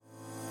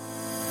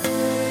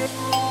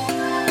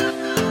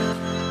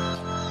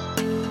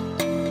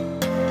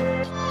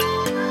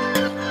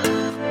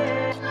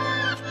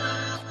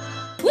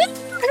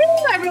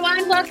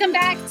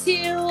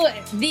to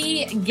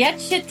the Get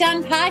Shit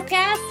Done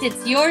podcast.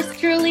 It's yours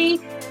truly,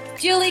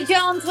 Julie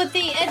Jones with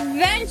the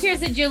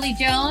Adventures of Julie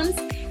Jones.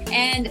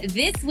 And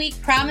this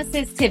week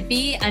promises to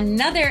be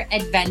another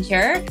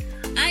adventure.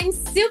 I'm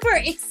super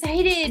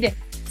excited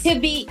to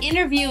be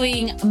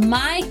interviewing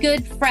my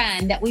good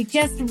friend that we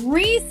just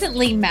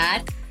recently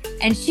met.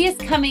 And she is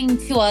coming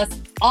to us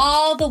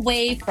all the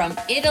way from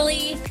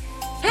Italy,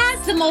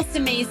 has the most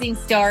amazing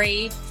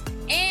story,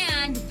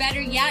 and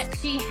better yet,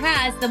 she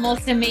has the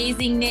most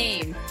amazing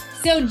name.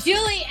 So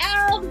Julie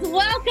Elves,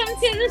 welcome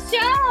to the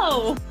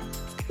show.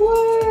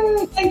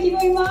 Woo, thank you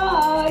very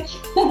much.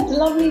 It's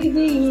lovely to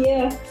be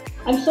here.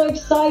 I'm so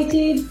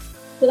excited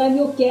that I'm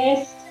your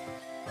guest.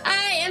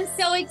 I am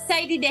so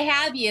excited to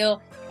have you.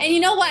 And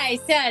you know why I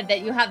said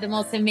that you have the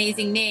most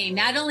amazing name?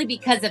 Not only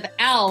because of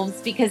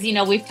elves, because, you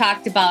know, we've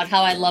talked about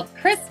how I love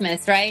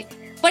Christmas, right?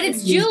 But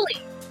it's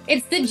Julie.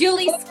 It's the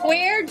Julie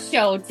Squared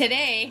show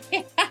today.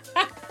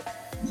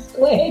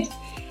 Squared.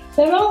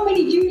 There aren't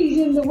many Julies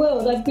in the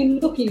world. I've been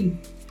looking.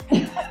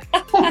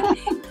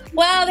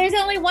 Well, there's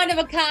only one of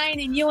a kind,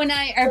 and you and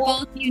I are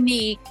both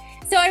unique.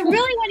 So I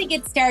really want to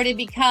get started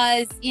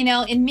because, you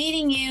know, in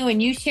meeting you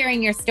and you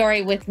sharing your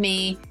story with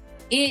me,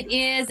 it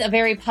is a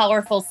very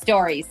powerful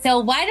story. So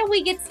why don't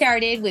we get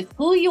started with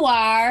who you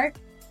are,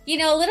 you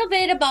know, a little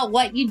bit about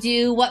what you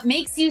do, what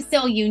makes you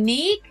so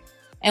unique,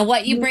 and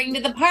what you bring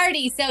to the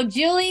party. So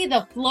Julie,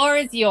 the floor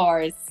is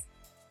yours.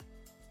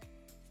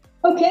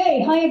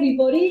 Okay, hi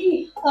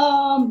everybody.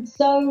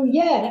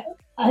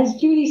 As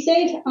Julie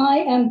said, I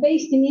am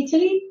based in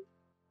Italy,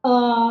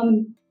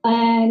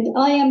 and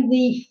I am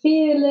the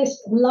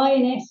Fearless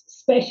Lioness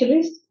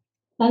Specialist.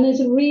 And there's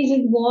a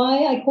reason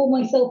why I call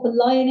myself a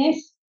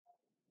lioness,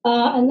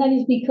 and that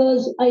is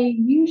because I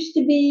used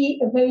to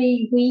be a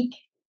very weak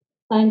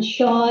and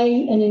shy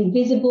and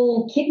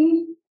invisible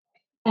kitten,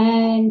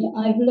 and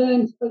I've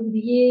learned over the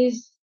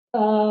years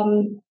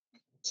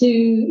to,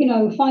 you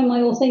know, find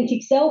my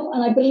authentic self.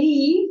 And I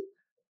believe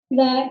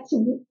that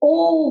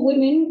all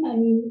women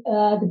and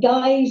the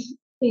guys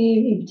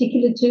in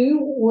particular too,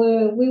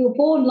 we were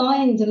born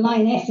lions and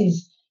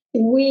lionesses.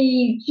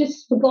 We've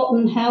just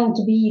forgotten how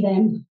to be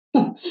them.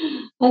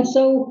 And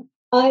so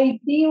I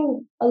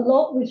deal a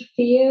lot with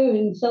fear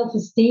and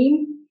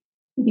self-esteem,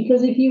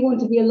 because if you want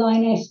to be a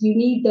lioness, you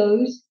need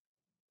those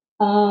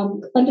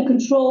under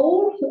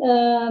control,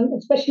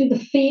 especially the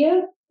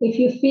fear. If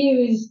your fear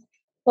is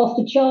off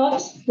the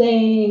charts, then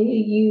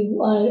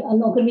you are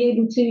not going to be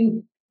able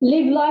to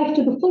live life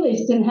to the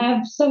fullest and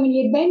have so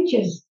many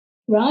adventures,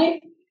 right?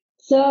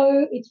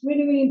 So it's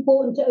really, really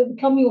important to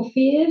overcome your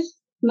fears,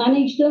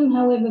 manage them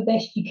however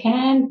best you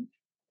can,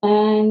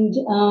 and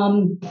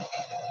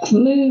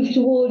move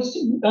towards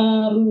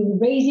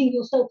raising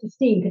your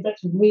self-esteem, because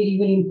that's really,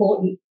 really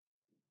important.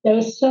 There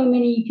are so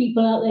many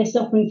people out there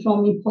suffering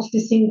from imposter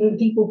syndrome,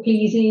 people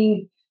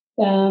pleasing,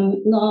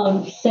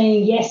 not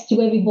saying yes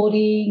to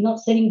everybody, not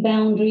setting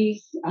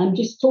boundaries. I'm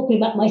just talking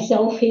about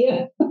myself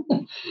here,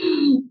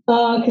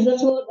 because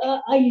that's what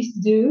I used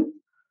to do.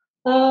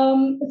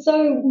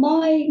 So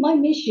my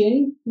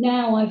mission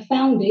now, I've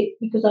found it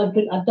because I've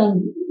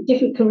done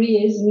different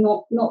careers and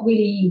not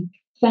really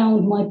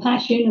found my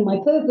passion, and my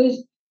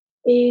purpose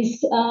is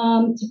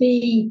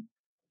to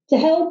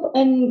help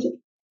and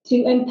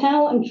to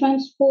empower and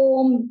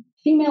transform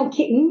female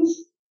kittens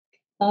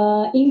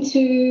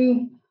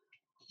into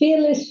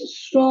fearless,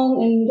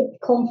 strong, and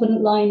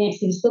confident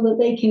lionesses, so that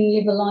they can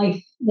live a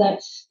life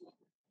that's,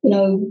 you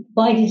know,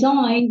 by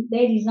design,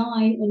 their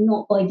design, and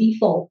not by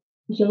default,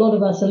 which a lot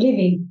of us are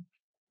living.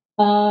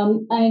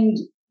 And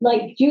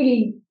like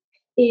Julie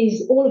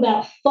is all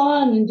about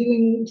fun and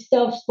doing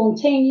stuff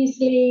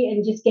spontaneously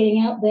and just getting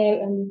out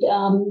there and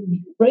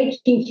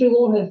breaking through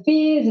all her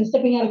fears and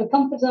stepping out of the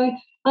comfort zone.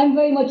 I'm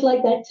very much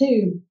like that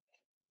too.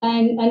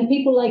 And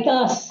people like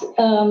us,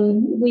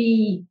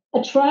 we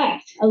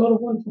attract a lot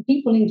of wonderful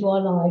people into our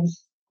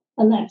lives.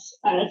 And that's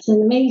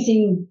an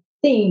amazing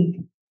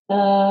thing.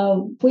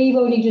 We've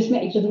only just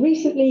met each other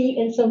recently,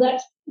 and so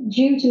that's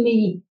due to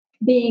me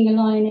being a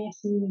lioness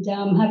and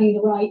having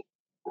the right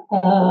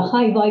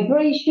high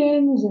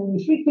vibrations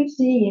and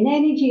frequency and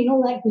energy and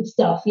all that good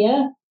stuff.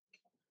 Yeah,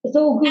 it's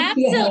all good for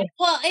your head.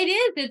 Well, it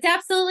is. It's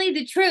absolutely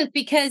the truth,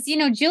 because, you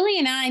know, Julie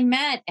and I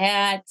met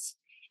at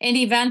an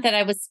event that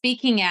I was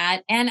speaking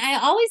at, and I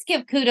always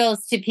give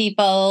kudos to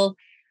people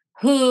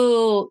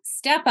who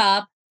step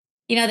up.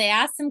 You know, they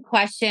ask some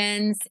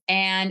questions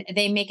and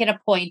they make it a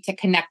point to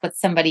connect with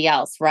somebody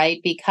else, right?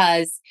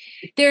 Because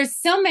there's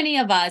so many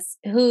of us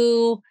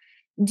who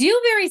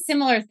do very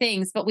similar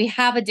things, but we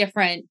have a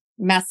different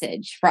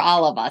message for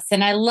all of us.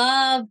 And I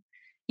love,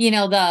 you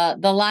know,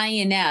 the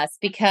lioness,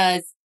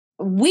 because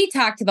we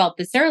talked about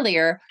this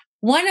earlier.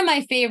 One of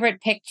my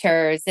favorite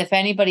pictures, if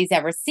anybody's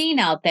ever seen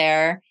out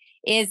there,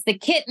 is the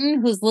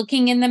kitten who's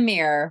looking in the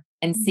mirror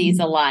and sees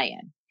a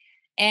lion.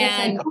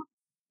 And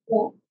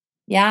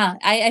yeah,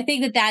 I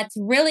think that that's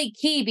really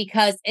key,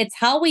 because it's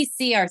how we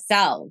see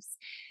ourselves.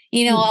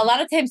 You know, a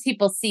lot of times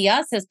people see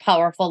us as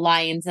powerful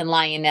lions and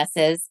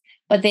lionesses,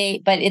 but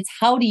it's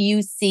how do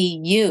you see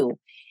you?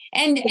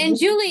 And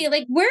Julie,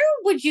 like, where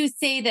would you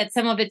say that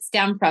some of it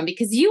stemmed from?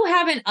 Because you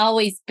haven't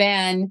always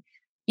been,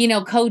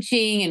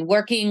 coaching and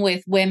working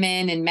with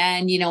women and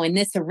men, in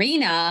this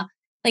arena.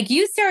 Like,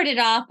 you started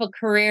off a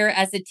career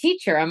as a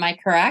teacher. Am I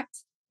correct?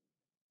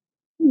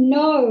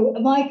 No,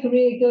 my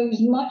career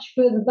goes much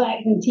further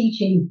back than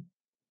teaching.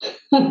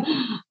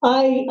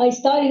 I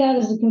started out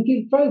as a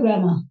computer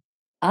programmer.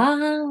 I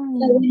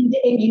Oh, went into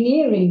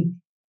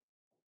engineering,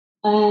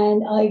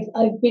 and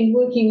I've been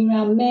working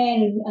around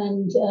men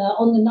and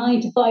on the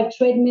 9 to 5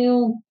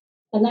 treadmill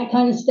and that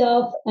kind of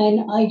stuff.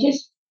 And I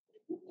just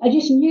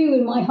knew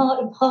in my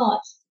heart of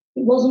hearts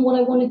it wasn't what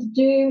I wanted to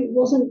do.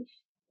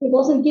 It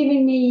wasn't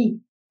giving me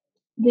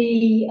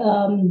the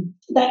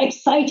that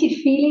excited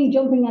feeling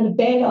jumping out of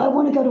bed. I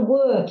want to go to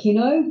work.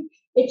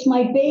 It's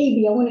my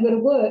baby. I want to go to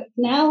work.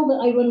 Now that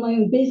I run my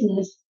own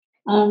business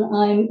and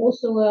I'm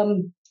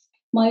also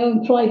my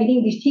own private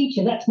English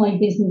teacher, that's my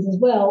business as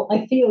well.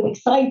 I feel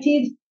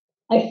excited.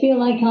 I feel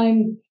like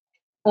I'm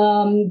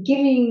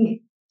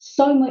giving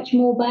so much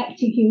more back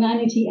to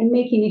humanity and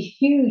making a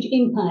huge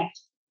impact.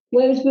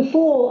 Whereas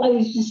before, I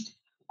was just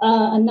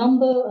a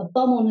number, a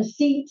bum on a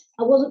seat.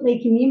 I wasn't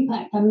making the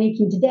impact I'm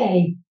making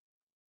today.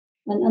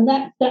 And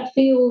that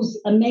feels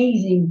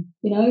amazing.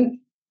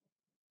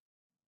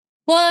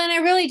 well, and I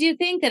really do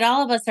think that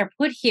all of us are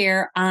put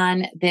here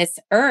on this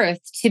earth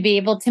to be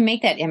able to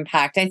make that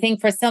impact. I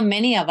think for so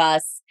many of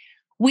us,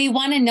 we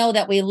want to know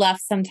that we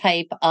left some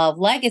type of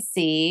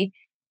legacy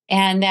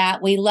and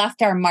that we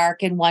left our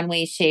mark in one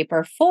way, shape,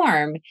 or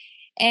form.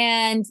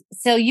 And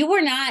so you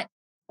were not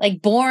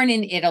like born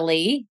in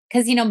Italy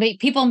because,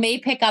 people may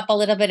pick up a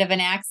little bit of an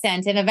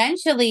accent. And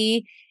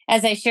eventually,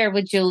 as I shared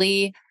with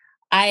Julie,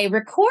 I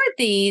record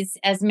these,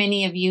 as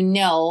many of you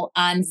know,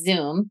 on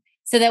Zoom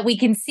so that we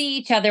can see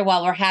each other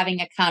while we're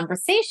having a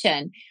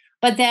conversation.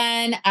 But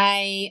then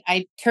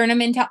I turn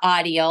them into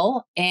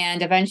audio,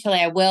 and eventually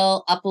I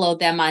will upload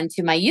them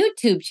onto my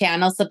YouTube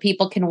channel so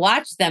people can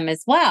watch them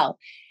as well.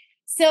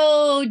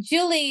 So,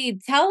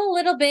 Julie, tell a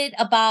little bit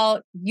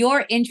about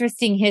your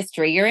interesting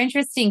history, your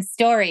interesting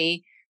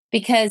story,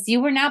 because you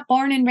were not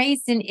born and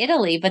raised in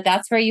Italy, but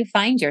that's where you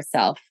find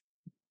yourself.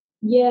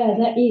 Yeah,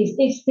 that is.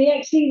 It's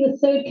actually the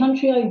third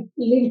country I've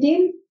lived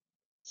in.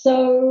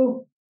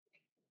 So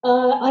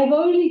I've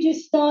only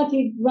just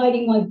started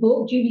writing my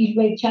book. Julie's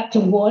read chapter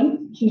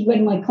 1. She's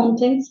read my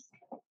contents.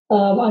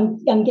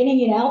 I'm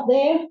getting it out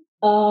there.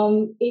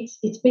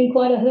 It's been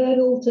quite a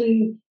hurdle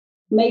to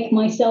make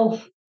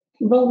myself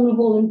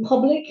vulnerable in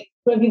public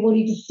for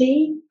everybody to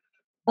see.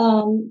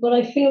 But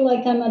I feel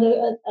like I'm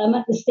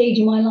at the stage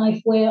in my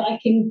life where I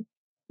can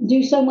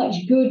do so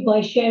much good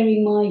by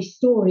sharing my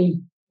story.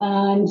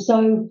 And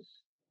so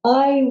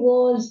I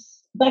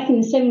was back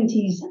in the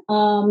 70s.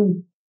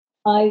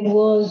 I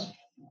was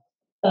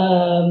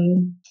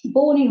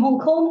born in Hong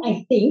Kong,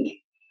 I think,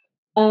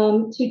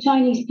 to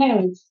Chinese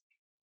parents.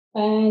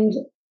 And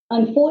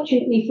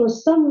unfortunately, for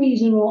some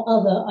reason or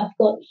other, I've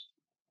got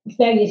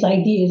various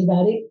ideas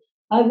about it.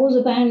 I was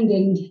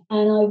abandoned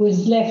and I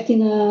was left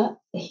in a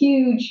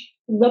huge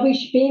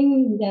rubbish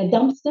bin, a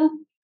dumpster,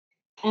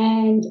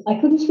 and I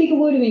couldn't speak a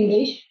word of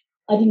English.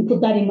 I didn't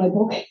put that in my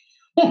book.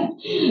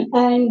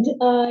 And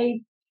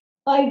I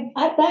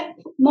at that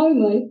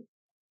moment,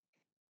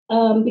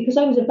 because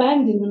I was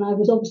abandoned and I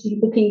was obviously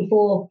looking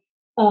for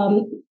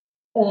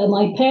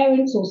my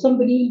parents or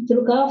somebody to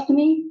look after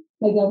me.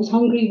 Maybe I was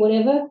hungry,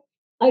 whatever.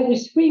 I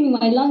was screaming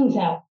my lungs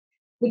out,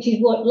 which is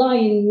what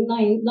lions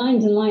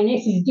and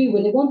lionesses do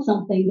when they want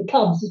something, the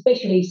cubs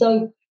especially.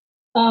 So,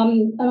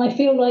 and I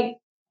feel like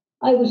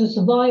I was a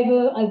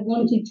survivor. I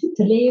wanted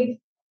to live,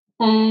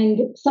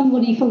 and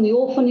somebody from the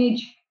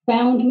orphanage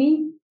found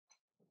me,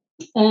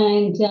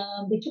 and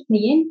they took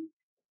me in.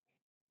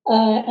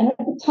 And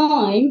at the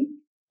time,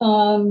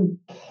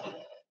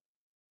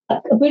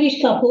 a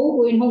British couple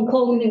were in Hong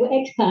Kong and they were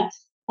expats,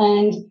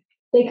 and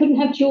they couldn't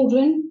have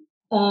children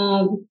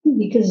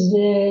because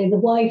the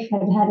wife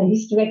had had a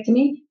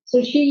hysterectomy.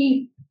 So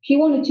she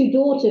wanted 2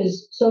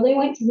 daughters. So they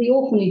went to the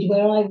orphanage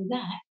where I was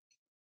at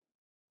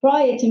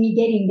prior to me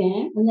getting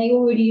there, and they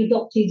already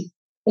adopted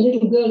a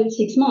little girl at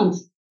 6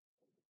 months.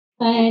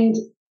 And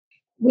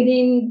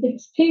within the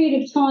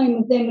period of time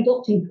of them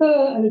adopting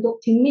her and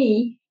adopting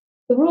me,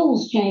 the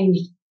rules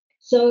changed.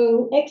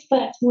 So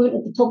expats weren't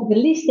at the top of the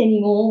list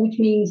anymore, which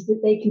means that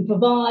they can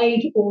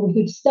provide all the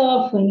good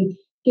stuff and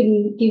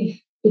give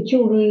the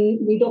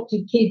children, the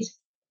adopted kids,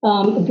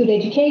 a good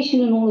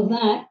education and all of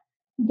that.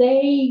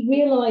 They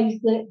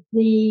realized that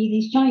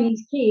these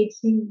Chinese kids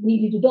who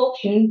needed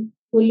adoption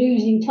were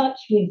losing touch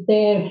with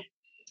their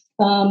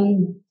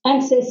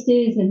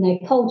ancestors and their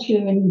culture,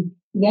 and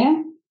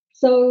yeah.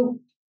 So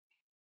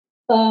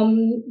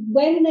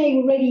when they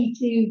were ready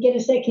to get a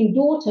second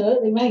daughter,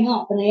 they rang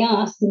up and they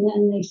asked,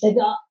 and they said,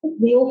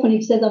 the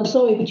orphanage said, I'm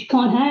sorry, but you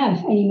can't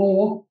have any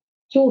more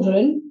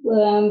children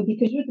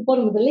because you're at the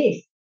bottom of the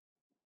list.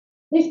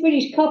 This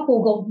British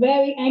couple got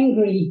very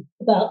angry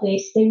about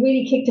this. They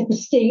really kicked up a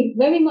stink,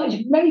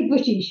 very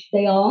British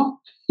they are.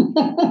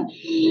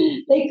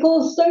 They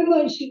caused so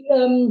much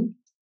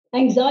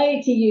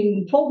anxiety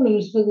and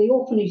problems for the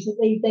orphanage that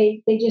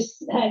they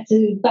just had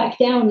to back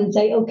down and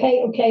say,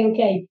 okay, okay,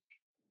 okay.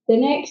 The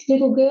next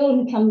little girl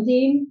who comes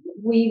in,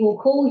 we will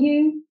call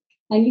you,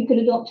 and you can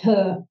adopt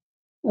her.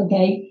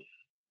 Okay.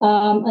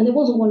 And there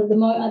wasn't one at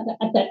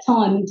at that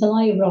time until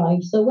I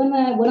arrived. So when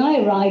I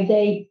arrived,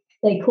 they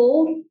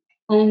called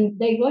and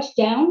they rushed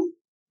down.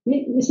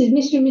 This is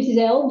Mr. and Mrs.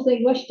 Elves.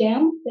 They rushed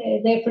down.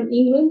 They're from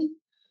England,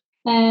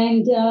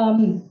 and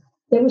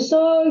they were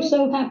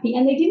so happy,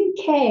 and they didn't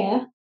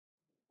care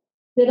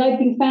that I'd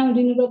been found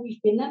in a rubbish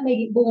bin. That made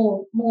it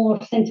more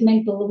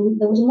sentimental.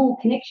 There was more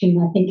connection,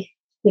 I think,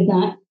 with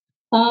that.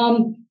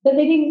 But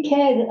they didn't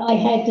care that I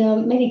had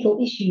medical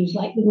issues,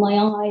 like with my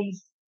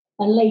eyes,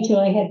 and later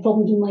I had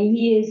problems with my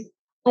ears.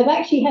 I've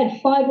actually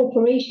had 5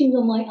 operations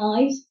on my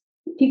eyes.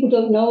 People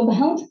don't know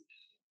about,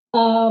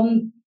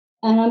 and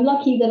I'm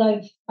lucky that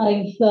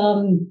I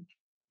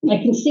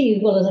can see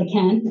as well as I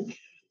can,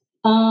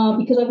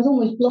 because I was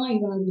almost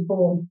blind when I was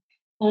born.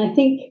 And I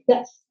think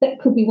that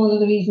could be one of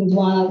the reasons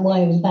why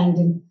I was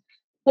abandoned.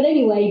 But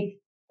anyway,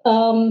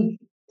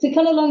 to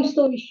cut a long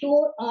story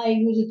short,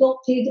 I was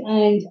adopted,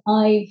 and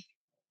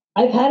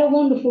I've had a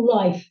wonderful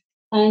life,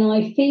 and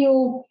I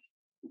feel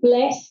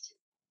blessed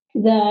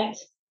that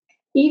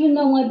even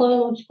though my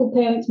biological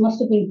parents must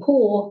have been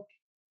poor,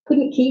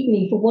 couldn't keep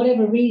me for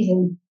whatever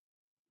reason,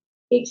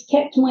 it's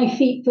kept my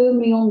feet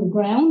firmly on the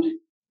ground.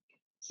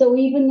 So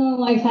even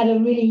though I've had a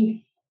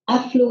really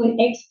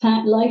affluent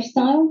expat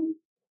lifestyle,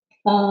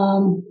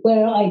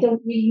 where I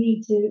don't really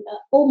need to,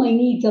 all my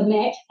needs are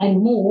met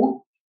and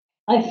more,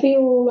 I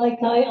feel like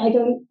I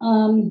don't,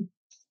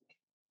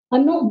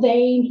 I'm not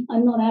vain,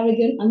 I'm not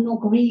arrogant, I'm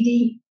not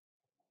greedy,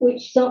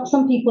 which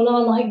some people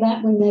are like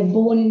that when they're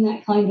born in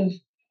that kind of,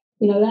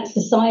 that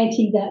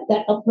society,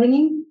 that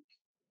upbringing.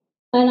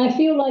 And I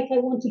feel like I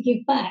want to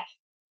give back.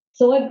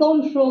 So I've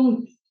gone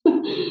from,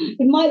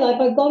 in my life,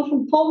 I've gone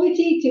from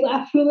poverty to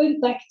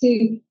affluent back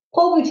to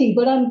poverty,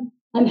 but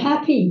I'm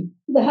happy.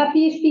 The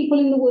happiest people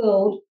in the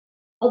world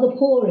are the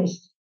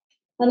poorest.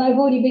 And I've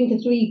already been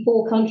to 3,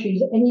 4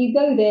 countries, and you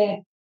go there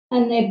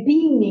and they're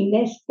beaming,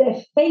 their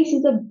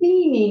faces are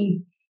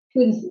beaming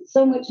with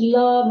so much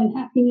love and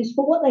happiness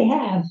for what they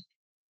have.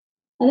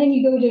 And then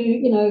you go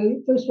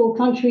to, first world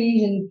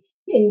countries and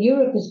in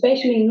Europe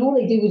especially, and all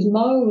they do is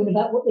moan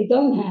about what they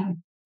don't have.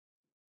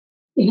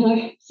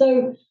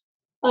 So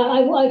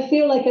I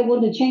feel like I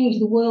want to change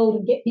the world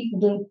and get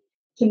people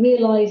to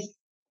realize,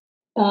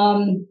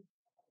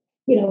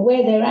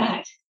 where they're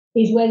at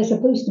is where they're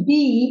supposed to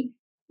be,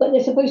 but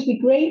they're supposed to be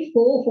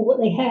grateful for what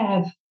they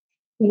have.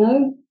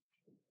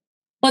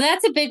 Well,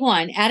 that's a big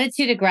one.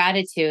 Attitude of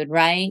gratitude,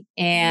 right?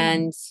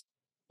 And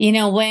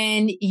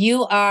when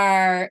you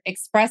are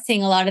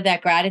expressing a lot of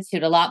that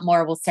gratitude, a lot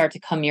more will start to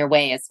come your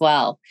way as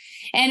well.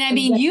 And I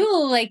mean, you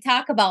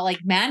talk about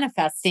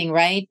manifesting,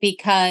 right?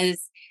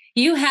 Because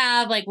you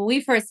have, when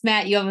we first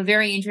met, you have a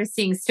very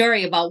interesting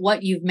story about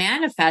what you've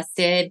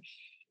manifested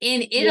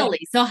in Italy.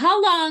 Yeah. So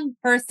how long,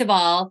 first of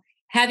all,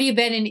 have you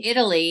been in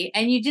Italy?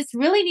 And you just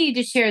really need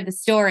to share the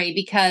story,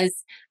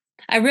 because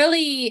I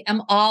really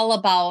am all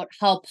about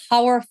how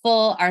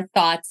powerful our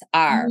thoughts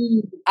are.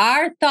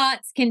 Our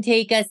thoughts can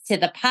take us to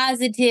the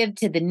positive,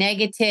 to the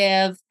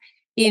negative.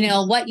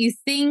 What you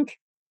think,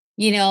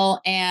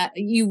 and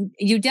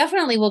you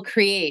definitely will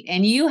create.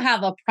 And you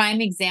have a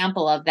prime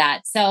example of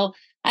that. So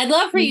I'd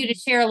love for you to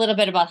share a little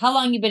bit about how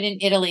long you've been in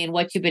Italy and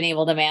what you've been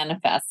able to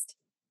manifest.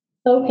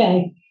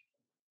 Okay.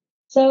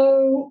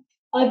 So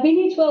I've been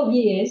here 12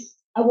 years.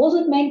 I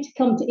wasn't meant to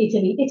come to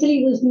Italy.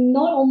 Italy was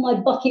not on my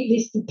bucket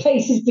list of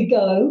places to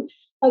go.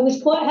 I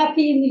was quite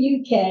happy in the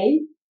UK.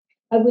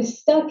 I was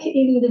stuck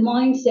in the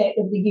mindset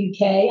of the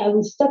UK. I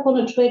was stuck on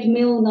a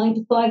treadmill, 9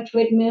 to 5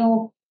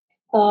 treadmill,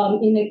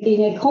 in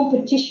a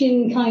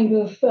competition kind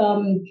of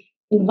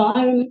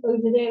environment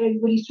over there.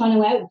 Everybody's trying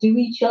to outdo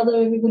each other.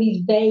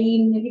 Everybody's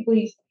vain.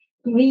 Everybody's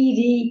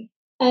greedy.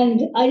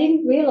 And I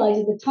didn't realize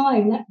at the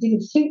time that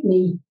didn't suit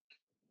me.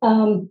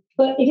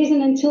 But it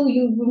isn't until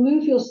you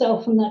remove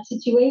yourself from that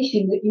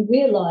situation that you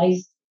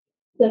realize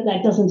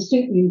that doesn't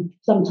suit you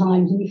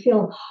sometimes, and you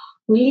feel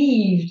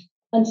relieved.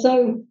 And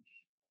so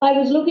I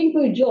was looking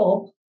for a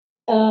job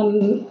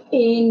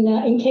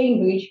in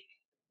Cambridge,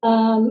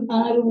 and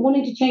I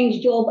wanted to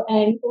change job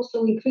and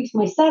also increase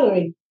my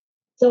salary.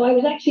 So I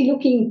was actually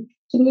looking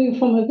to move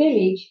from a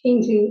village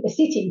into a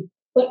city,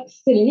 but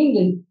still in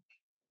England.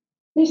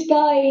 This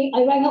guy,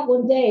 I rang up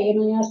one day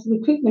and I asked the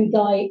recruitment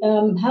guy,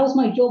 how's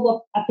my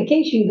job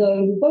application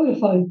going with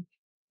Vodafone?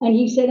 And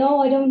he said, oh,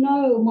 I don't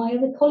know. My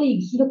other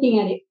colleague's looking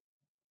at it.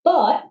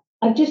 But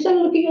I've just had a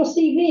look at your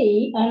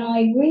CV and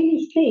I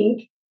really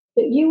think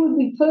that you would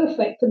be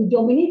perfect for the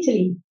job in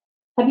Italy.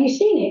 Have you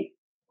seen it?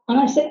 And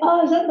I said,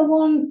 oh, is that the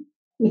one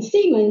with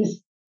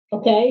Siemens?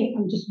 Okay,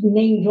 I'm just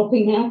name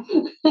dropping now.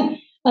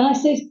 And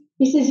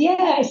he says,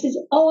 yeah. I says,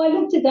 oh, I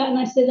looked at that and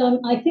I said,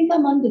 I think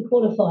I'm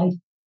underqualified.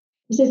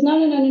 He says, no,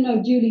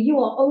 Julie, you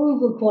are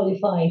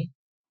overqualified.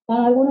 And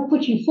I want to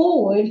put you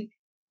forward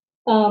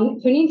for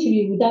an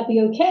interview. Would that be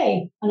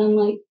okay? And I'm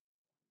like,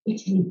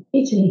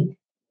 Italy.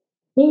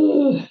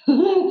 and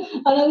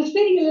I was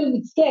feeling a little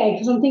bit scared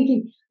because I'm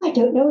thinking, I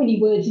don't know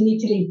any words in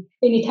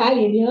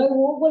Italian,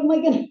 what am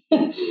I going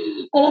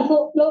to? And I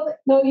thought, look,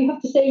 no, you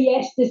have to say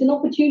yes. There's an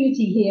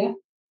opportunity here.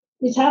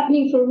 It's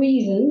happening for a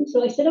reason.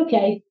 So I said,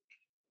 okay,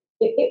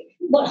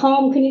 what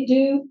harm can it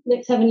do?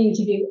 Let's have an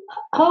interview.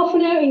 Half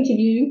an hour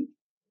interview,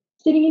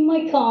 sitting in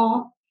my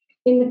car,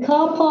 in the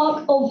car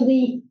park of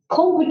the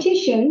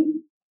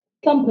competition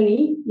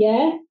company,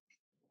 yeah.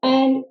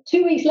 And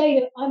 2 weeks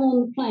later, I'm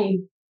on the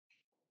plane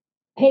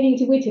heading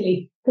to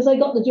Italy because I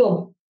got the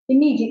job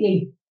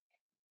immediately.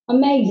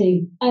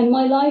 Amazing. And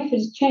my life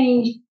has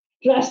changed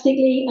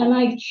drastically, and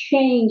I've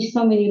changed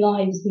so many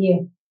lives here.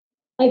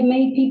 I've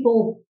made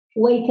people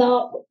wake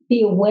up,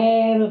 be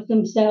aware of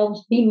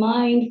themselves, be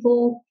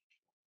mindful,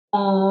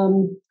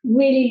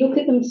 really look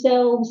at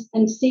themselves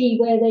and see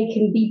where they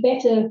can be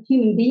better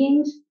human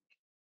beings.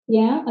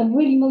 Yeah, I've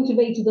really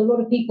motivated a lot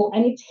of people,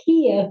 and it's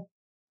here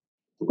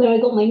where I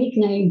got my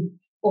nickname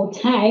or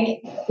tag,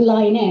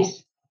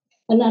 Lioness,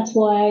 and that's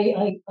why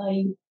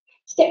I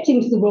stepped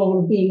into the role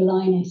of being a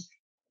lioness.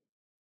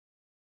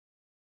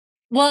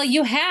 Well,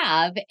 you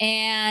have,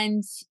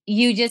 and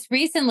you just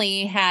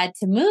recently had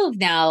to move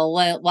now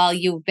while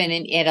you've been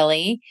in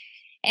Italy.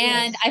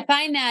 And Yes. I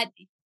find that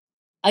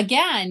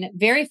again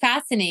very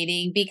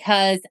fascinating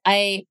because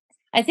I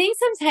think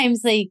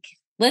sometimes, like,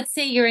 let's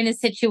say you're in a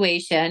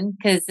situation,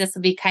 because this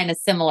will be kind of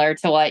similar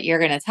to what you're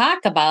going to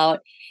talk about,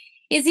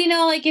 is,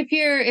 like, if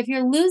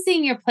you're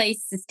losing your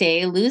place to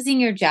stay, losing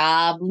your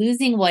job,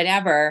 losing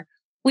whatever,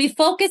 we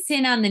focus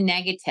in on the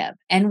negative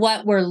and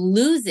what we're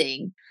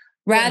losing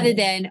rather Right.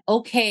 than,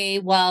 okay,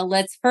 well,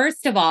 let's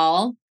first of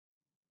all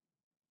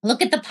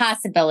look at the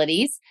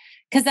possibilities,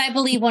 because I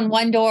believe when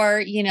one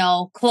door,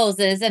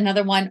 closes,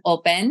 another one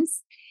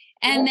opens.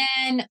 And Yeah.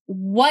 then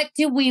what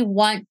do we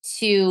want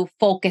to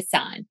focus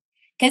on?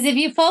 Because if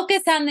you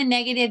focus on the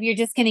negative, you're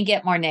just going to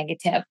get more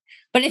negative.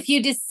 But if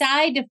you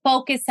decide to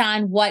focus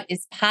on what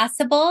is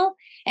possible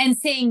and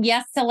saying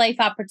yes to life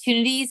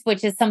opportunities,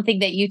 which is something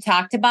that you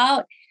talked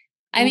about,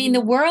 I mean,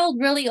 the Mhm. world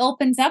really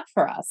opens up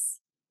for us.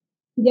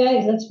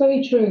 Yes, that's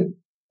very true.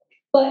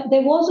 But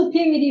there was a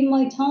period in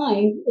my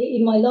time,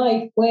 in my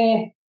life,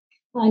 where,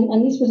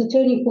 and this was a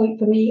turning point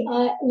for me,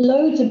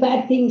 loads of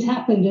bad things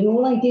happened, and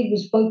all I did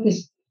was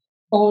focus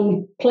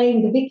on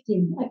playing the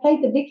victim. I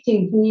played the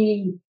victim for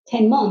nearly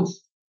 10 months.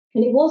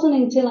 And it wasn't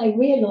until I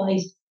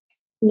realized,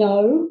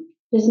 no,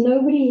 there's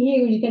nobody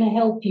here who's going to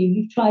help you.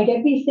 You've tried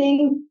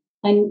everything,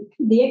 and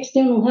the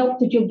external help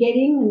that you're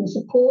getting and the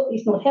support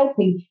is not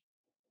helping.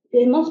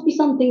 There must be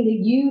something that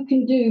you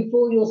can do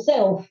for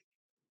yourself.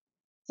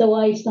 So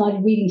I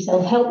started reading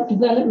self help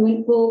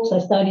development books. I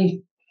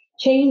started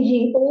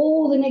changing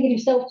all the negative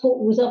self talk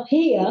that was up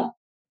here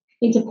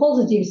into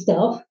positive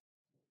stuff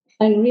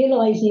and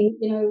realizing,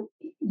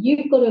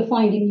 you've got to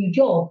find a new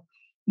job.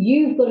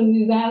 You've got to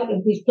move out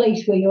of this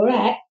place where you're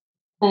at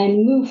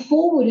and move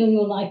forward in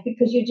your life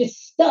because you're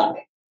just stuck.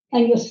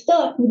 And you're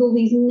stuck with all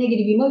these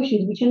negative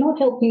emotions, which are not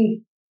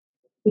helping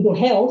with your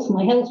health.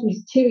 My health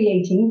was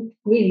deteriorating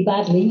really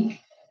badly.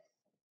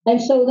 And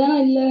so then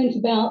I learned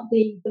about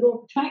the law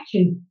of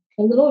attraction.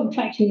 And the law of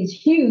attraction is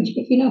huge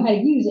if you know how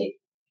to use it.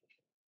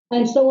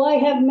 And so I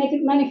have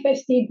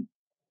manifested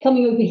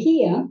coming over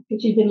here,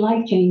 which has been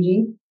life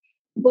changing,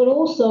 but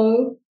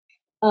also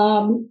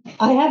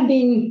I have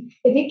been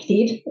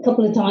evicted a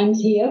couple of times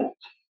here.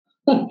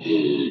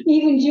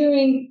 Even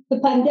during the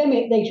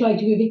pandemic, they tried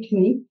to evict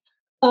me.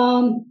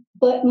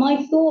 But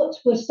my thoughts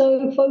were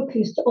so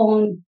focused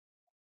on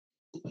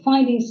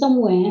finding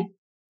somewhere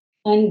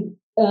and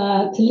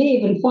to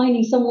live and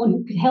finding someone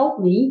who could help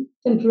me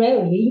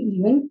temporarily,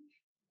 even.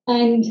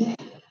 And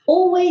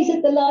always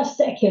at the last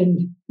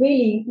second,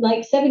 really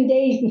like 7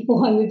 days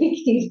before I'm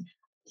evicted,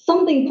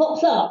 something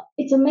pops up.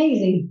 It's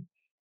amazing.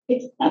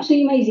 It's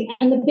absolutely amazing.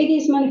 And the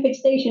biggest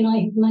manifestation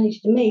I have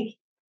managed to make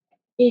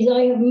is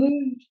I have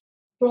moved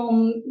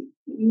from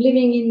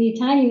living in the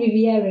Italian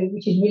Riviera,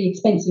 which is really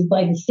expensive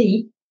by the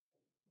sea.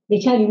 The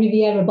Italian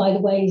Riviera, by the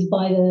way, is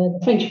by the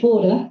French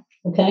border.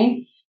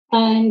 Okay.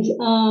 And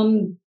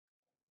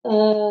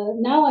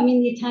now I'm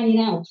in the Italian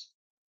Alps,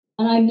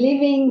 and I'm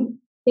living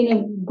in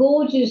a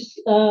gorgeous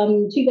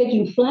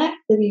two-bedroom flat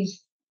that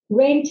is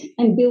rent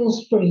and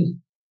bills free.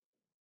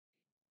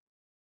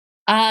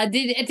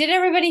 Did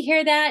everybody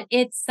hear that?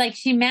 It's like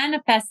she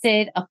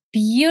manifested a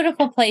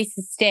beautiful place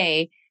to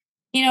stay,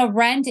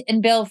 rent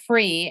and bill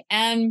free.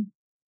 And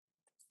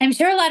I'm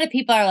sure a lot of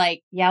people are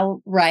like, yeah,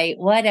 right,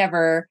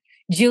 whatever.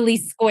 Julie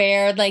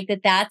squared, like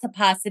that's a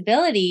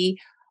possibility.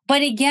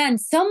 But again,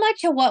 so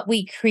much of what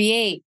we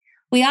create,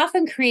 we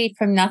often create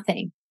from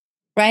nothing,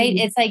 right? Mm.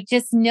 It's like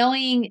just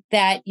knowing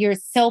that you're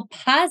so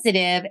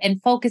positive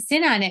and focused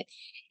in on it.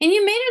 And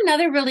you made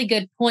another really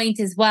good point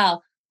as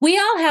well. We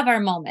all have our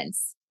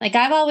moments. Like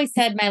I've always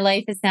said, my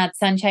life is not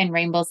sunshine,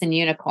 rainbows, and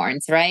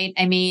unicorns, right?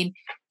 I mean,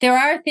 there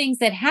are things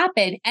that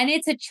happen and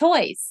it's a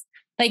choice.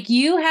 Like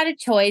you had a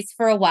choice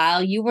for a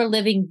while. You were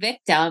living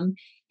victim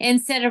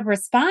instead of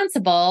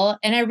responsible.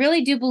 And I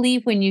really do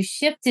believe when you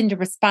shift into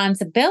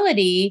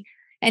responsibility,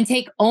 and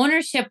take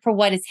ownership for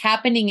what is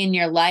happening in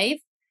your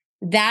life,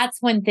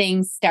 that's when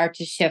things start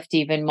to shift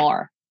even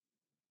more.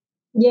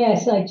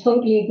 Yes, I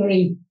totally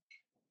agree.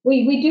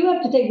 We do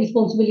have to take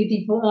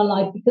responsibility for our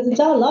life because it's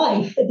our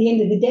life at the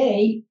end of the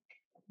day.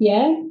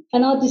 Yeah.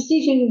 And our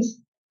decisions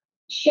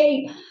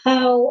shape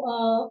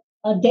how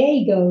our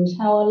day goes,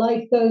 how our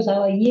life goes,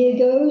 how our year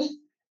goes.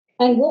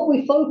 And what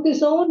we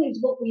focus on is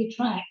what we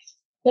attract.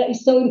 That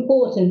is so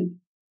important.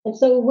 And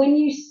so when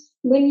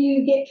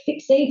you get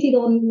fixated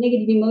on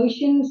negative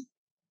emotions,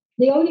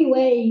 the only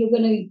way you're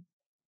going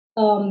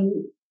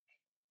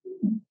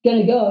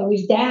to go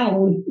is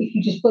down if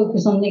you just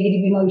focus on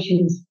negative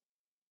emotions.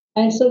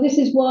 And so this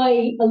is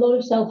why a lot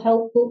of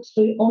self-help books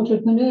for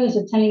entrepreneurs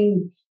are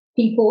telling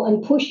people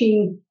and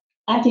pushing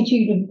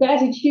attitude of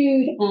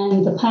gratitude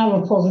and the power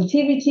of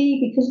positivity,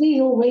 because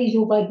these all raise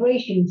your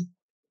vibrations.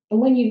 And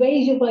when you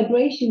raise your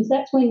vibrations,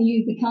 that's when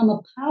you become a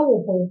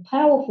powerful,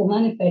 powerful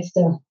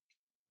manifester.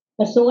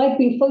 And so I've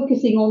been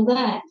focusing on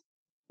that.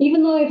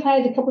 Even though I've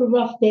had a couple of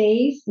rough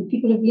days and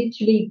people have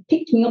literally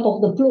picked me up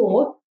off the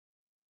floor,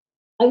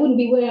 I wouldn't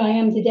be where I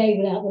am today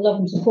without the love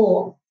and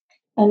support.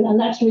 And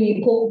that's really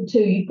important too.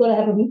 You've got to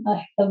have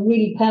a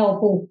really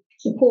powerful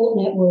support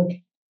network.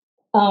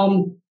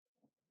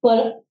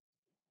 But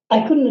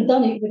I couldn't have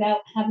done it without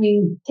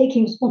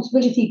taking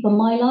responsibility for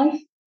my life,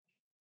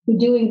 for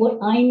doing what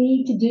I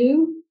need to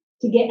do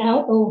to get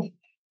out of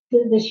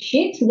the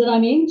shit that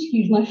I'm in,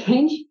 excuse my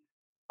French.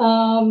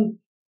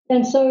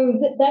 And so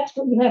that's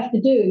what you have to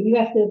do. You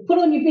have to put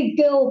on your big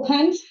girl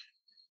pants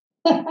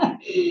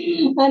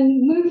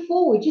and move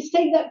forward. Just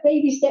take that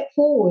baby step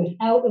forward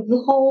out of the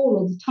hole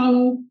or the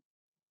tunnel.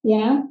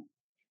 Yeah.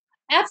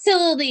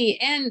 Absolutely.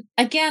 And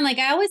again, like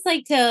I always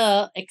like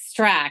to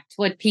extract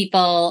what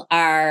people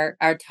are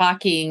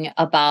talking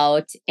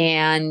about.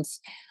 And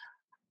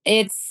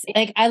it's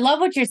like I love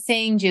what you're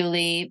saying,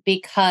 Julie,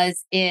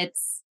 because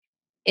it's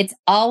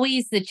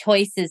always the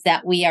choices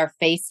that we are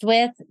faced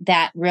with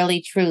that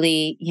really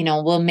truly,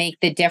 will make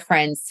the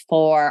difference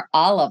for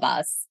all of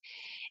us.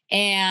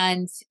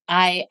 And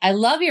I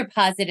love your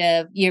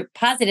positive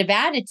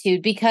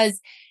attitude,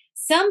 because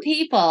some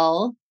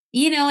people,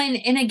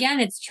 and again,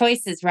 it's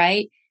choices,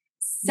 right?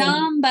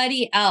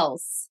 Somebody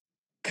else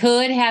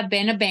could have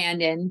been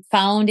abandoned,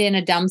 found in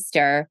a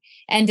dumpster,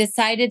 and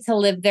decided to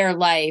live their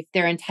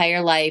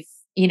entire life,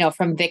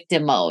 from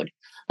victim mode.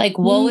 Like,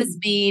 woe is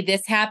me,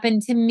 this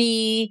happened to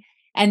me,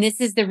 and this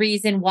is the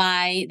reason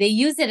why. They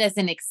use it as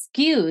an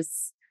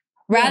excuse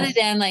rather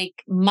than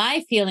like,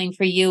 my feeling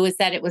for you is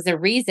that it was a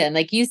reason.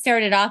 Like, you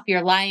started off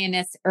your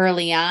lioness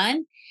early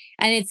on,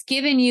 and it's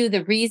given you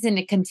the reason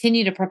to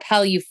continue to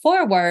propel you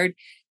forward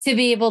to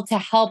be able to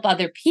help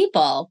other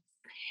people.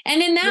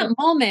 And in that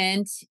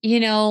moment,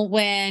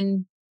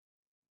 when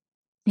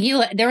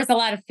there was a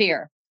lot of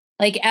fear,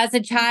 like as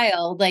a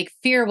child, like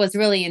fear was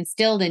really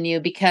instilled in you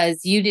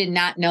because you did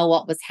not know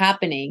what was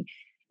happening.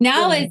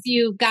 Now, as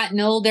you've gotten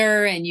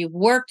older and you've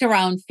worked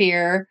around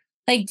fear,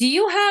 like, do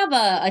you have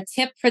a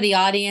tip for the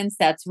audience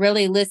that's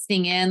really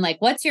listening in?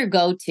 Like, what's your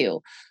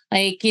go-to?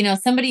 Like,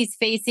 somebody's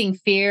facing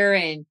fear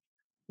and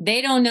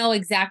they don't know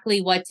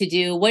exactly what to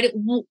do.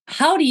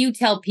 How do you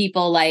tell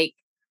people, like,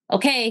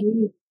 okay,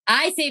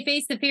 I say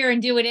face the fear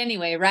and do it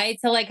anyway, right?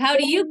 So like, how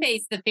do you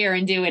face the fear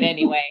and do it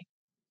anyway?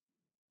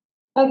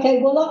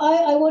 Okay, well,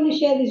 I want to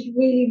share this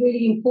really,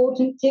 really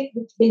important tip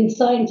that's been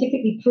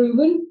scientifically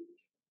proven.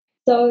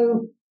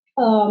 So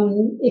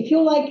if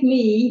you're like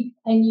me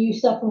and you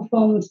suffer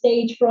from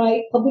stage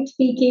fright, public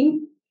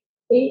speaking,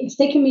 it's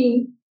taken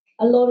me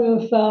a lot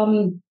of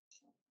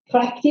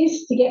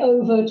practice to get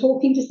over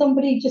talking to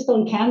somebody just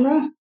on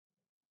camera,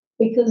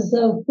 because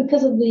of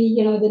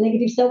the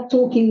negative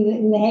self-talk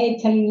in the head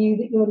telling you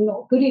that you're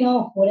not good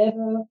enough,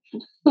 whatever.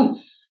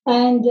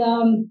 And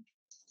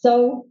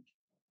so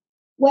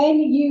when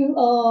you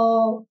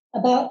are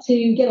about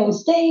to get on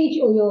stage,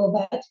 or you're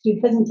about to do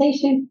a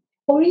presentation,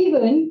 or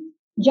even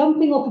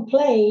jumping off a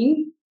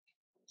plane,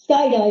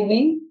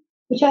 skydiving,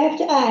 which I have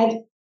to add,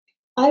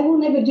 I will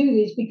never do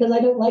this because I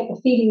don't like the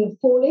feeling of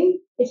falling.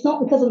 It's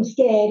not because I'm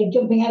scared of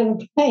jumping out of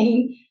a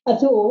plane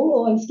at all,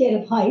 or I'm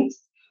scared of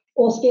heights,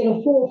 or scared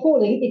of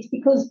falling. It's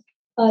because,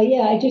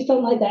 I just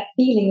don't like that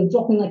feeling of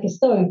dropping like a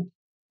stone.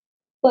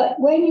 But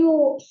when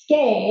you're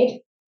scared,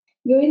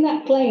 you're in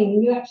that plane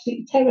and you're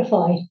absolutely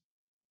terrified.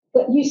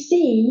 But you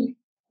see,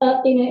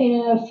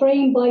 in a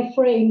frame by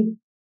frame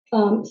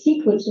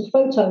sequence of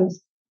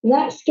photos,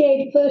 that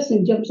scared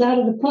person jumps out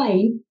of the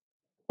plane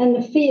and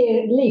the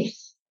fear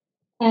lifts,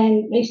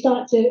 and they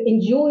start to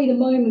enjoy the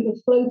moment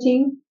of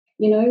floating,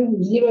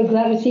 zero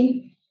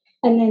gravity.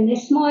 And then they're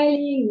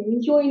smiling, they're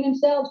enjoying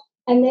themselves,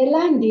 and they're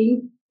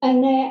landing,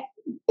 and their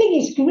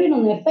biggest grin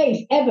on their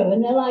face ever.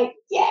 And they're like,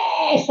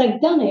 yes, I've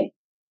done it.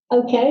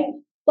 Okay.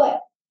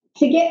 But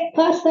to get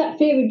past that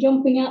fear of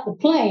jumping out the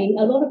plane,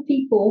 a lot of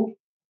people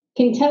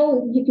you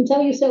can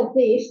tell yourself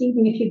this,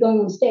 even if you're going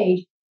on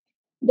stage,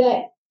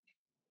 that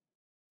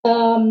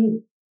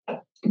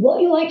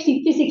what you're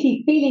actually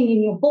physically feeling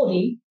in your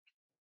body,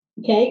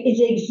 okay, is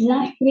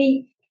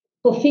exactly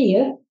for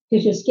fear,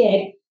 because you're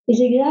scared,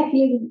 is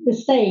exactly the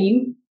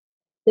same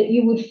that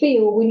you would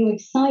feel when you're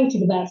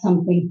excited about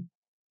something.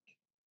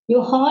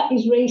 Your heart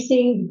is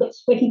racing, you've got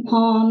sweaty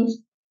palms,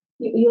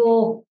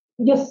 your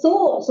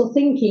thoughts are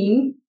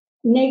thinking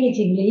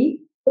negatively,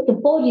 but the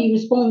body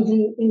responds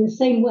in the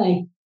same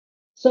way.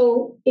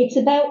 So it's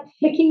about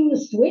flicking the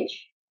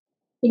switch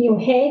in your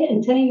head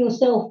and telling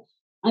yourself,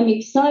 I'm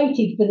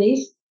excited for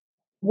this.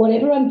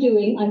 Whatever I'm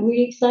doing, I'm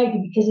really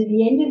excited because at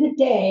the end of the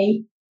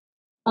day,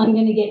 I'm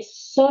going to get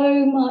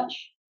so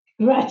much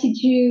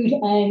gratitude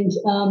and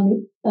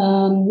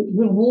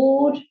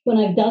reward when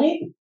I've done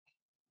it.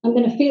 I'm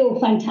going to feel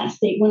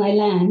fantastic when I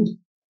land.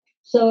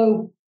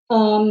 So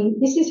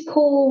this is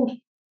called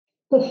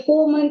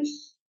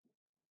performance.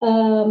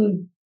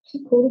 What's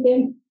it called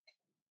again?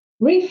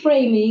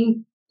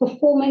 Reframing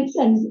performance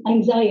and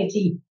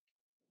anxiety,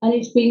 and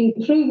it's been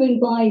proven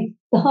by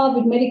the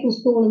Harvard Medical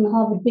School and the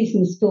Harvard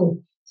Business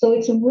School. So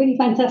it's a really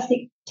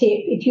fantastic tip.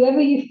 If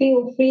you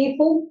feel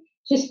fearful,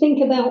 just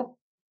think about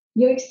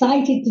you're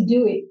excited to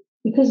do it,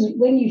 because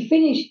when you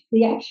finish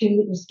the action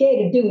that you're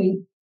scared of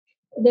doing,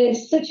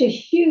 there's such a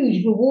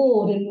huge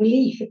reward and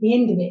relief at the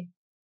end of it.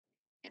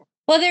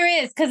 Well, there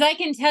is, because I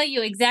can tell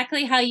you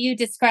exactly how you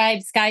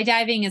described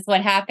skydiving is what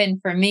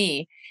happened for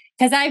me.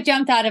 Because I've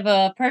jumped out of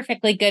a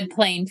perfectly good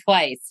plane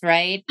twice,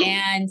 right?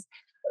 And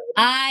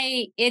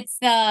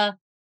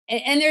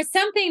and there's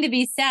something to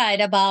be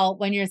said about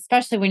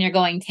especially when you're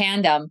going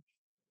tandem,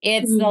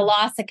 it's the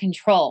loss of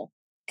control.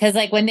 Because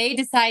like when they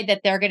decide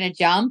that they're going to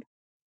jump,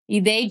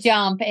 they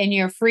jump and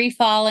you're free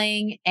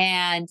falling.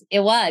 And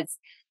I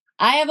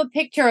have a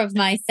picture of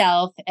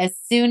myself as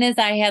soon as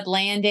I had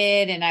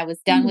landed and I was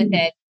done with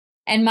it.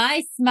 And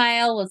my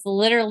smile was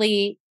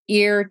literally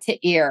ear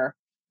to ear.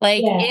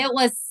 Like it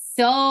was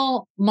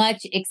so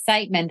much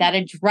excitement, that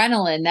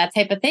adrenaline, that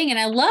type of thing. And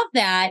I love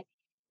that,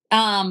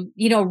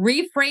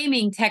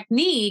 reframing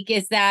technique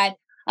is that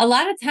a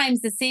lot of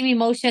times the same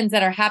emotions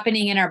that are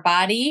happening in our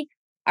body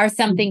are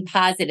something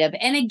positive.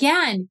 And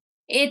again,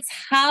 it's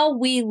how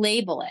we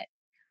label it.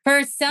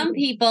 For some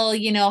people,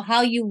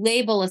 how you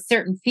label a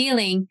certain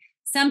feeling,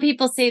 some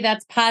people say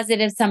that's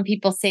positive, some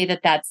people say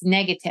that that's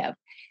negative.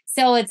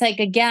 So it's like,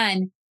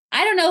 again,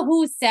 I don't know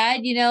who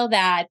said,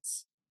 that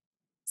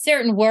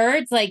certain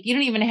words, like you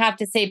don't even have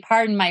to say,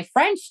 pardon my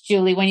French,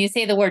 Julie, when you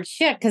say the word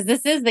shit, because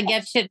this is the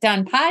Get Shit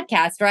Done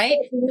podcast, right?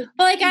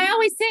 But like I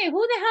always say,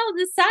 who the hell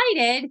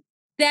decided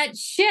that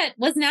shit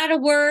was not a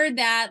word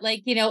that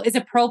is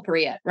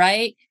appropriate,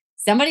 right?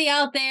 Somebody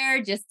out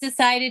there just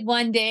decided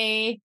one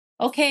day,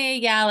 okay,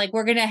 yeah, like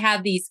we're going to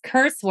have these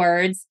curse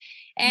words,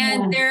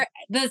 and they're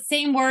the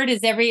same word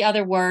as every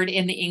other word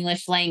in the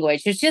English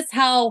language. It's just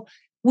how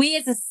we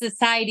as a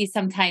society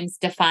sometimes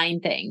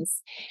define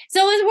things.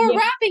 So as we're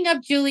wrapping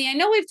up, Julie, I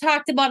know we've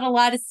talked about a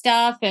lot of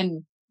stuff,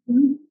 and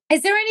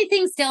is there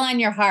anything still on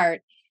your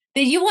heart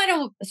that you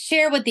want to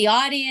share with the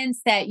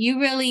audience, that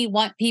you really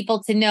want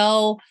people to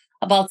know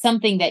about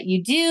something that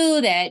you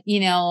do, that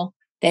you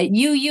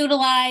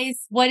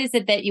utilize? What is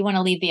it that you want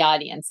to leave the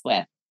audience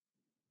with?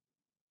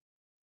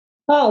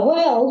 Oh,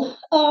 well,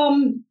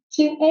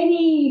 to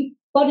any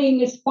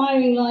budding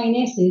aspiring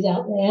lionesses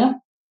out there,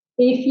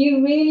 if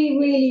you really,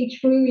 really,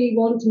 truly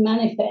want to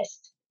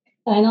manifest,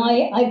 and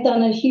I've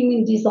done a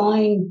human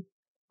design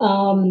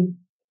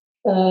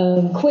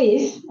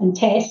quiz and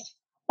test,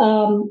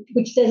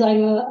 which says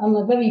I'm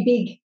a very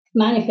big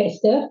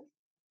manifester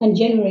and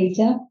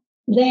generator,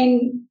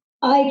 then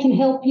I can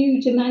help you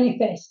to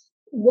manifest.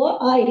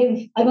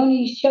 I've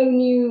only shown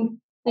you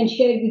and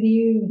shared with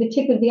you the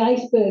tip of the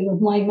iceberg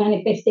of my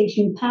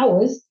manifestation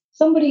powers.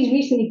 Somebody's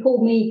recently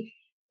called me,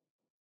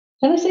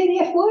 can I say the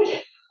F word?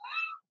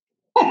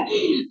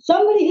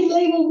 Somebody has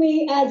labeled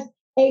me as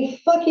a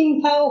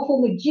fucking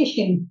powerful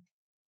magician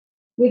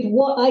with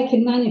what I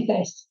can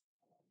manifest.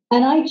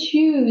 And I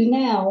choose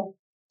now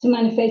to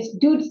manifest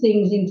good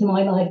things into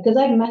my life, because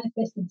I've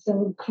manifested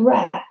some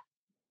crap.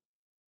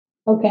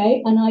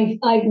 Okay. And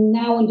I've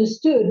now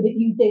understood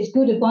that there's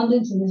good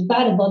abundance and there's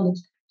bad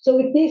abundance. So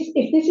if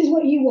this is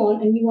what you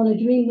want, and you want a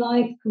dream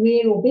life,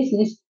 career, or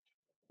business,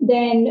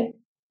 then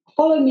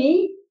follow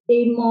me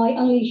in my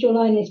Unleash Your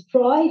Lioness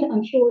Pride.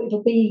 I'm sure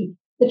it'll be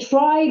the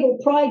tribe or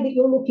pride that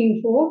you're looking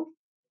for.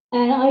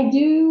 And I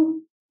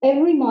do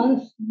every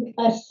month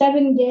a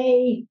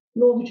 7-day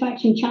Law of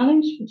Attraction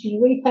challenge, which is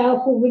really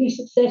powerful, really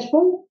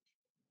successful.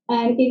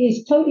 And it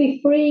is totally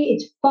free,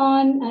 it's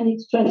fun, and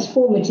it's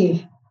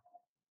transformative.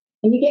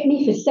 And you get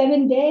me for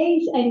 7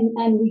 days,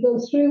 and we go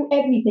through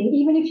everything.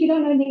 Even if you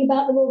don't know anything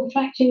about the Law of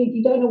Attraction, if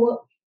you don't know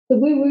what the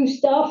woo-woo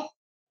stuff,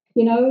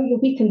 you'll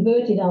be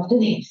converted after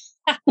this.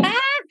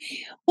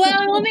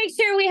 Well, we'll make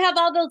sure we have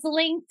all those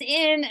links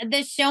in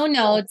the show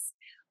notes.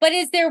 But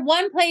is there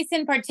one place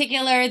in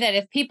particular that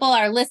if people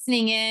are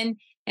listening in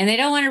and they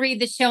don't want to read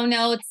the show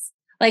notes,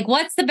 like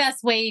what's the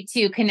best way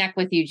to connect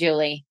with you,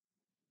 Julie?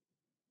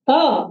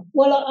 Oh,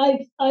 well,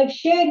 I've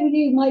shared with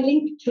you my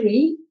link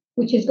tree,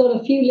 which has got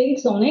a few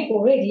links on it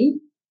already.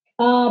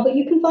 But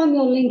you can find me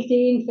on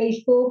LinkedIn,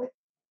 Facebook.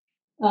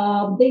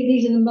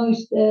 These are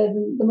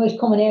the most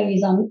common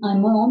areas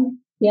I'm on.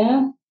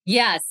 Yeah.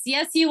 Yes,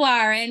 yes, you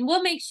are. And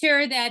we'll make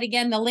sure that,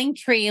 again, the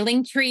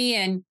Linktree,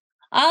 and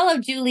all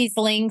of Julie's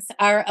links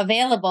are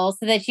available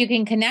so that you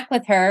can connect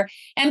with her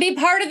and be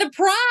part of the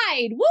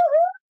Pride. Woo!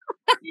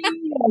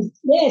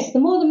 Yes, the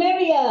more the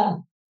merrier.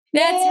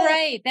 That's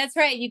right. That's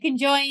right. You can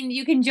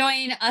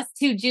join us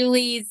two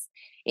Julies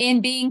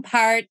in being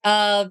part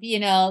of,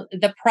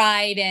 the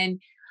Pride. And,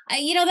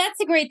 that's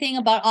the great thing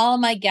about all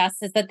of my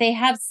guests is that they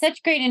have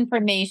such great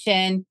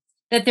information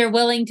that they're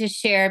willing to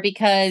share,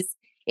 because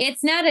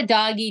it's not a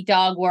dog eat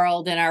dog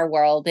world in our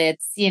world.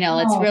 It's,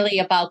 it's really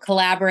about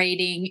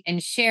collaborating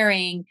and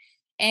sharing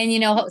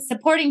and,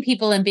 supporting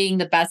people and being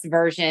the best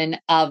version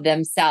of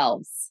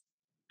themselves.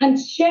 And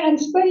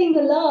spreading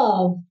the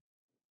love.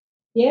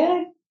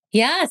 Yeah.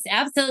 Yes,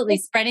 absolutely.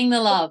 Spreading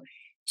the love.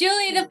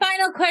 Julie, the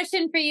final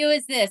question for you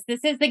is this.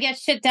 This is the Get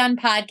Shit Done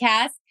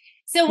podcast.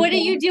 So what are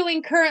you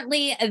doing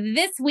currently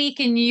this week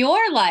in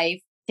your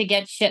life to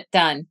get shit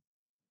done?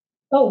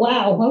 Oh,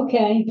 wow.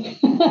 Okay.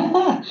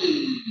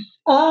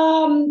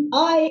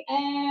 I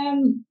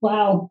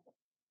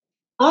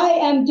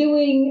am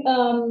doing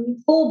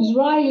Forbes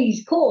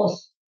Riley's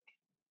course,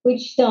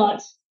 which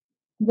starts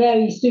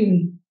very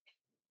soon.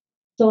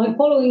 So I'm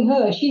following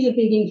her. She's a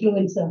big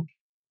influencer.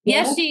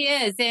 Yeah? Yes, she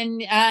is.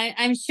 And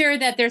I'm sure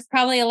that there's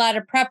probably a lot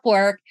of prep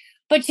work,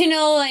 but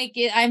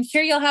I'm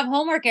sure you'll have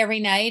homework every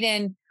night.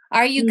 And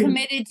are you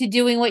committed to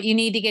doing what you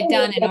need to get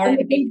done in order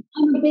to be?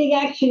 I'm a big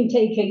action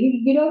taker.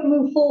 You don't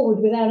move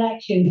forward without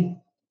action.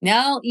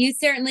 No, you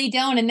certainly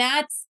don't. And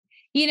that's,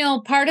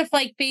 part of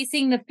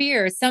facing the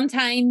fear.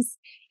 Sometimes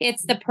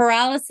it's the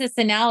paralysis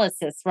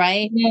analysis,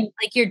 right? Yeah.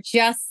 Like you're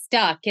just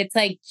stuck. It's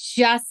like,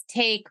 just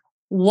take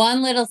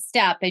one little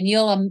step and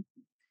you'll,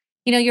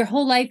 your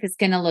whole life is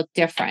going to look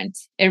different.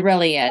 It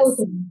really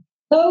is.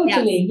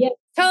 Totally. Yes.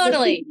 Yeah.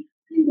 Totally.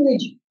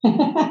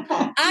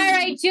 All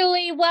right,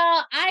 Julie.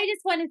 Well, I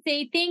just want to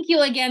say thank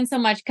you again so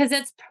much, because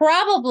it's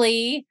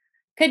probably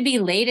could be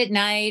late at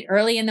night,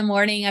 early in the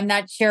morning. I'm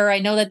not sure. I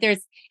know that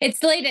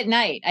it's late at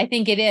night. I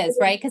think it is,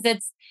 right? Because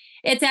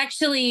it's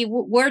actually,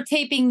 we're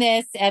taping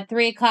this at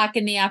 3:00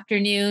 in the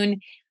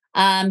afternoon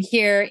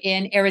here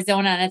in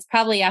Arizona, and it's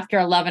probably after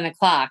 11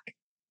 o'clock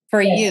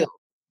for you.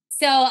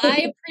 So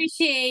I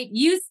appreciate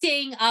you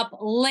staying up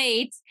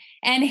late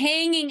and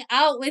hanging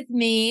out with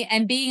me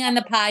and being on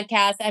the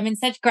podcast. I'm in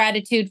such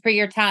gratitude for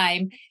your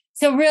time.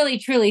 So really,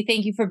 truly,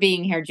 thank you for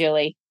being here,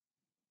 Julie.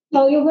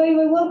 Oh, you're very,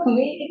 very welcome.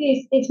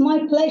 It's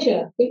my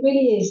pleasure. It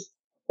really is.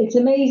 It's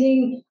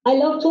amazing. I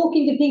love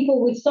talking to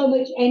people with so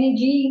much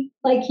energy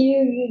like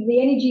you.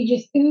 The energy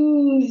just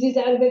oozes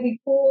out of every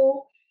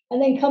pore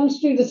and then comes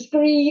through the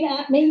screen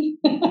at me.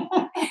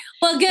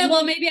 Well, good.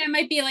 Well, maybe I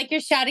might be like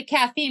your shot of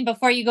caffeine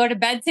before you go to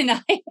bed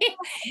tonight.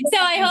 So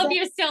I hope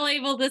you're still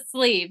able to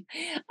sleep.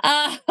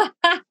 All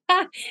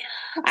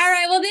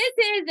right. Well, this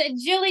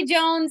is Julie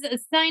Jones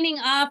signing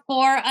off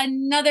for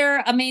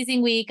another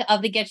amazing week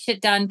of the Get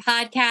Shit Done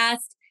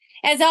podcast.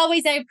 As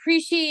always, I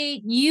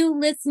appreciate you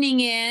listening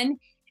in.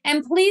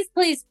 And please,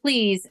 please,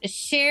 please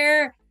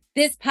share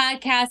this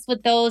podcast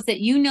with those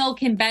that you know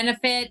can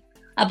benefit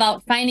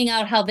about finding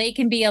out how they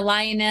can be a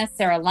lioness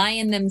or a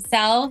lion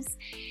themselves.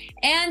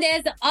 And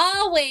as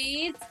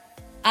always,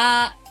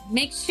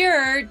 make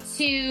sure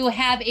to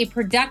have a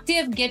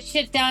productive, get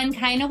shit done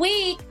kind of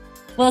week.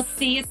 We'll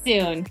see you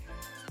soon.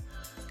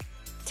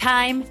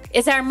 Time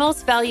is our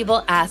most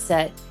valuable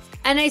asset,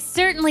 and I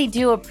certainly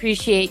do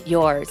appreciate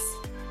yours.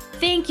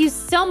 Thank you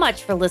so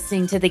much for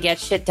listening to the Get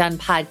Shit Done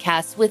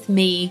podcast with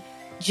me,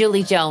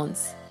 Julie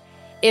Jones.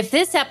 If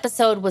this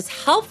episode was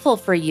helpful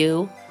for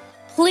you,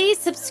 please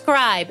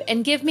subscribe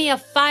and give me a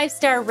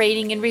 5-star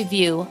rating and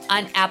review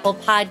on Apple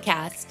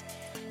Podcast.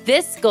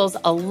 This goes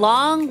a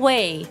long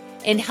way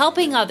in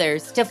helping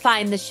others to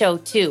find the show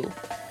too.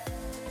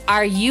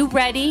 Are you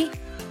ready?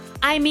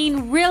 I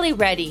mean, really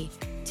ready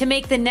to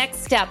make the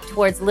next step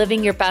towards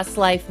living your best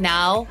life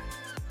now?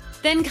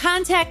 Then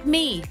contact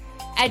me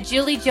at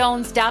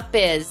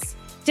juliejones.biz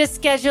to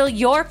schedule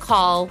your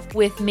call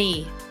with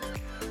me.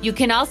 You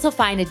can also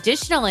find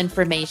additional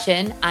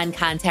information on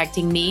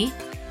contacting me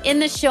in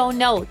the show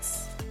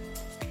notes.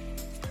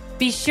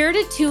 Be sure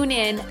to tune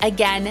in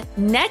again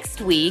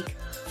next week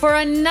for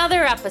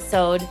another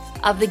episode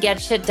of the Get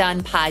Shit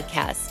Done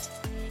podcast.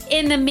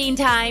 In the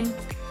meantime,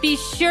 be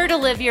sure to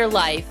live your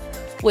life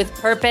with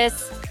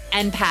purpose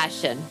and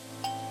passion.